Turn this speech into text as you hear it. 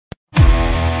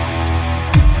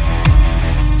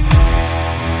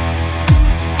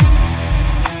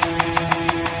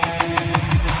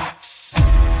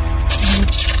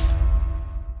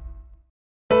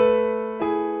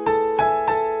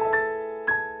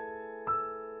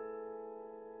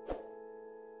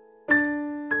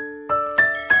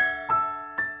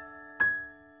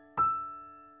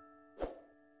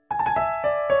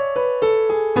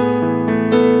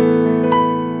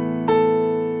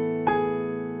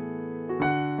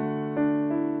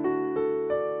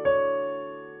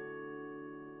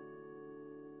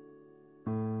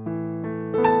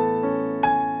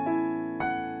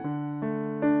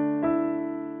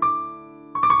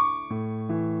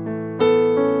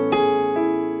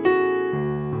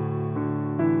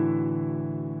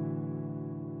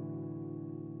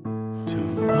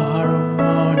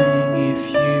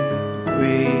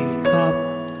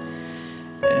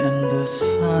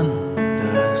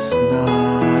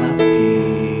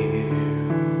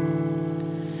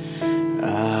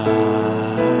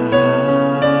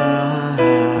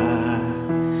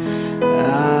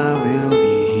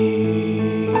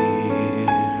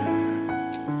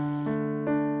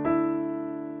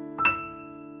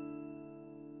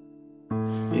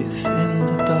If in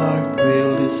the dark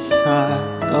we'll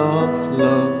decide of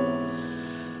love,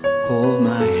 hold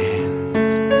my hand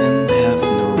and have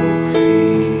no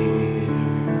fear,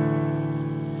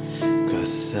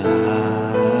 'cause I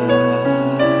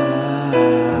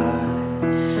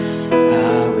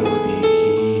will be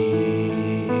here.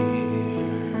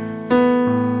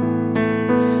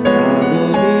 I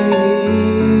will be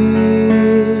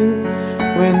here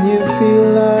when you feel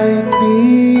like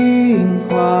being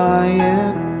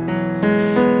quiet,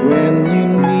 when you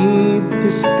need to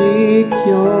speak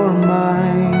your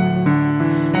mind.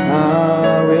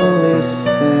 I will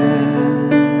listen.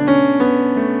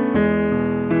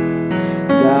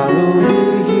 I will be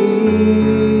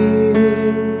here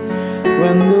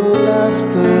when the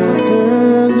laughter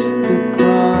turns to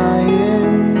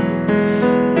crying,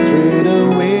 through the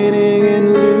winning and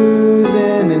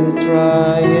losing and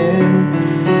trying,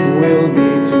 we'll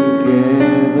be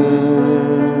together.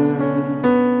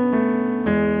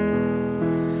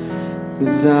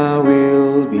 'Cause I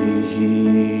will be here.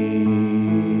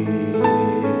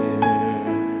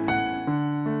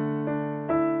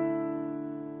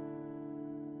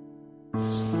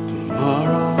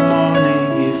 Tomorrow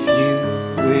morning, if you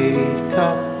wake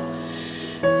up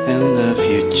and the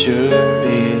future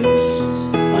is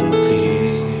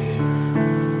unclear,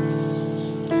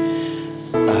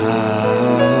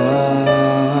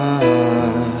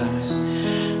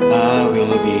 I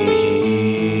will be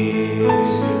here.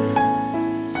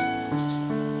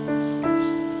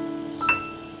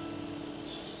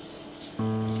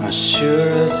 As sure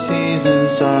as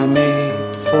seasons are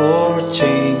made for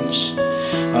change,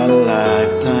 our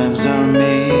lifetimes are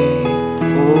made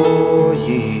for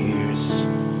years.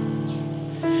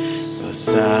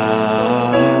 'Cause I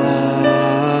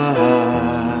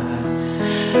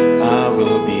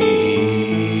will be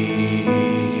here.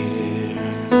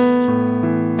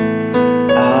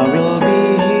 I will be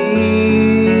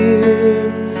here.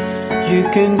 You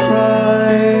can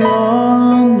cry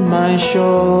on my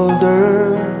shoulder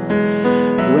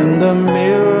when the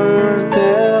mirror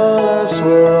tells us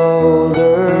we're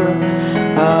older.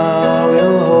 I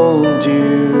will hold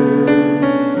you,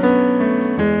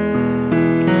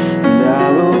 and I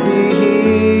will be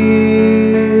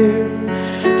here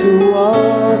to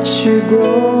watch you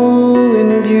grow in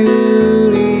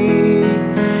beauty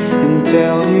and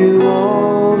tell you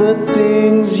all the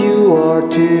things you are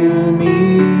to me.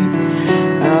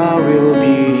 I will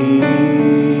be here.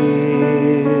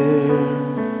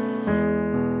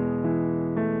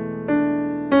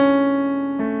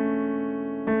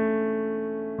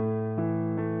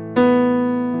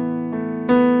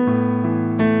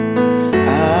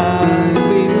 I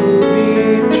will be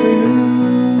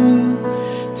true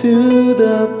to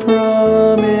the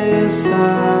promise I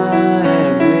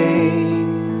have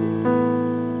made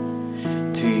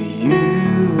to you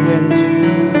and to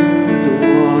the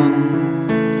one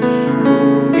who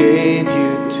gave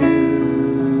you to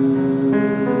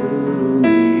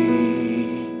me.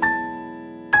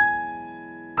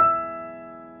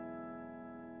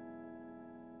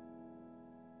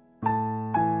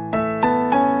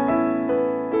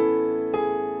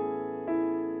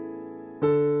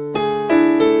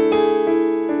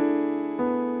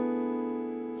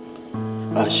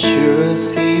 As sure as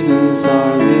seasons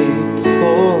are made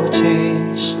for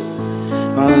change,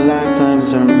 our lifetimes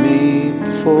are made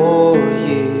for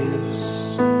years.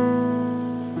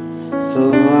 So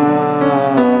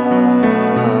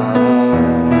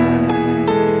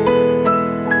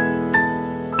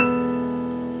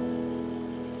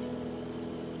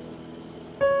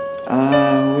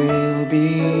I will be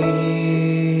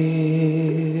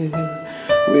here.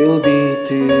 We'll be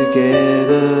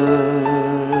together.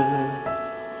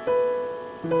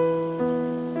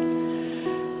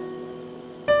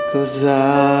 'Cause I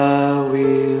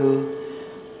will